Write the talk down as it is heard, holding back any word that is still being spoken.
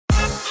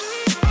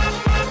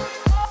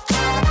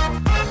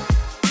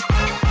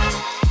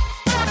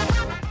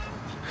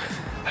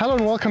Hello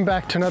and welcome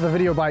back to another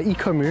video by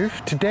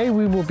EcoMove. Today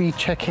we will be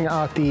checking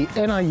out the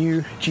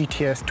NIU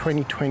GTS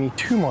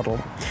 2022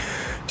 model.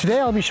 Today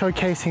I'll be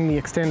showcasing the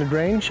extended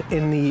range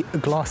in the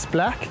gloss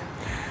black,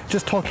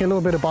 just talking a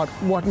little bit about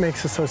what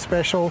makes it so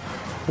special,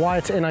 why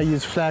it's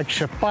NIU's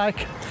flagship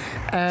bike,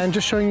 and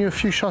just showing you a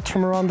few shots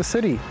from around the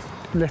city.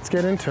 Let's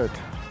get into it.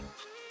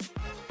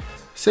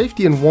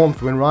 Safety and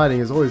warmth when riding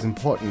is always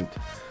important.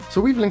 So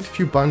we've linked a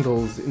few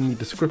bundles in the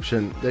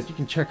description that you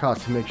can check out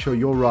to make sure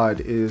your ride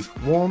is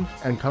warm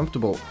and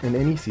comfortable in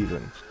any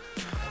season.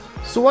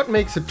 So what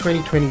makes a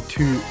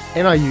 2022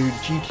 NIU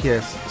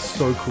GTS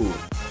so cool?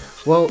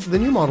 Well, the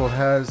new model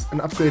has an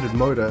upgraded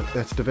motor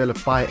that's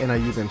developed by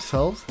NIU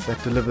themselves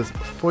that delivers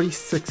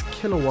 46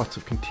 kilowatts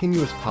of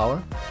continuous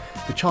power.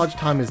 The charge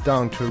time is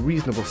down to a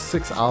reasonable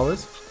 6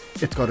 hours.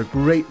 It's got a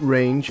great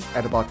range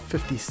at about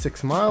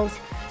 56 miles,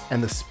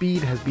 and the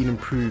speed has been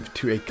improved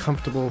to a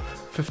comfortable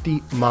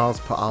 50 miles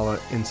per hour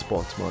in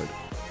sports mode.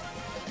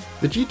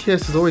 The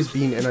GTS has always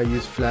been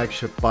NIU's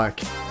flagship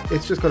bike.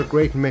 It's just got a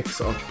great mix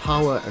of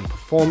power and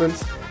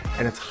performance,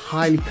 and it's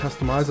highly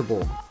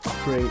customizable,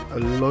 offering a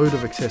load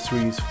of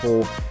accessories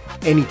for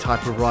any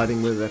type of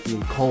riding, whether that be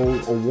in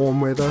cold or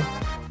warm weather.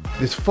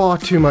 There's far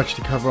too much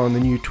to cover on the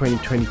new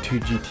 2022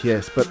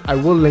 GTS, but I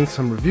will link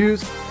some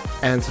reviews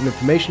and some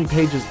information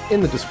pages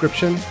in the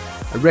description.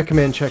 I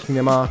recommend checking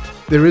them out.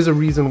 There is a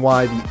reason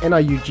why the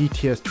NIU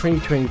GTS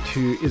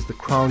 2022 is the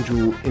crown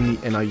jewel in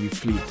the NIU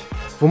fleet.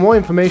 For more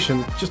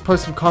information, just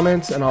post some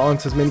comments and I'll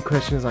answer as many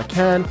questions as I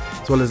can,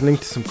 as well as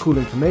link to some cool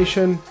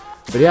information.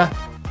 But yeah,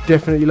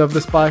 definitely love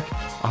this bike.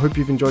 I hope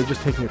you've enjoyed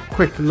just taking a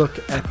quick look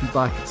at the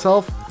bike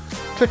itself.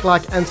 Click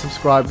like and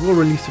subscribe. We'll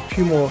release a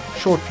few more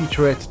short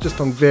featurettes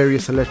just on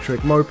various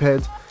electric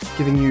mopeds,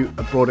 giving you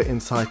a broader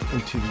insight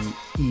into the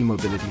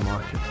e-mobility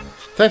market.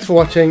 Thanks for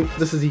watching.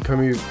 This is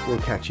EcoMove. We'll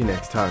catch you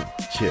next time.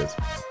 Cheers.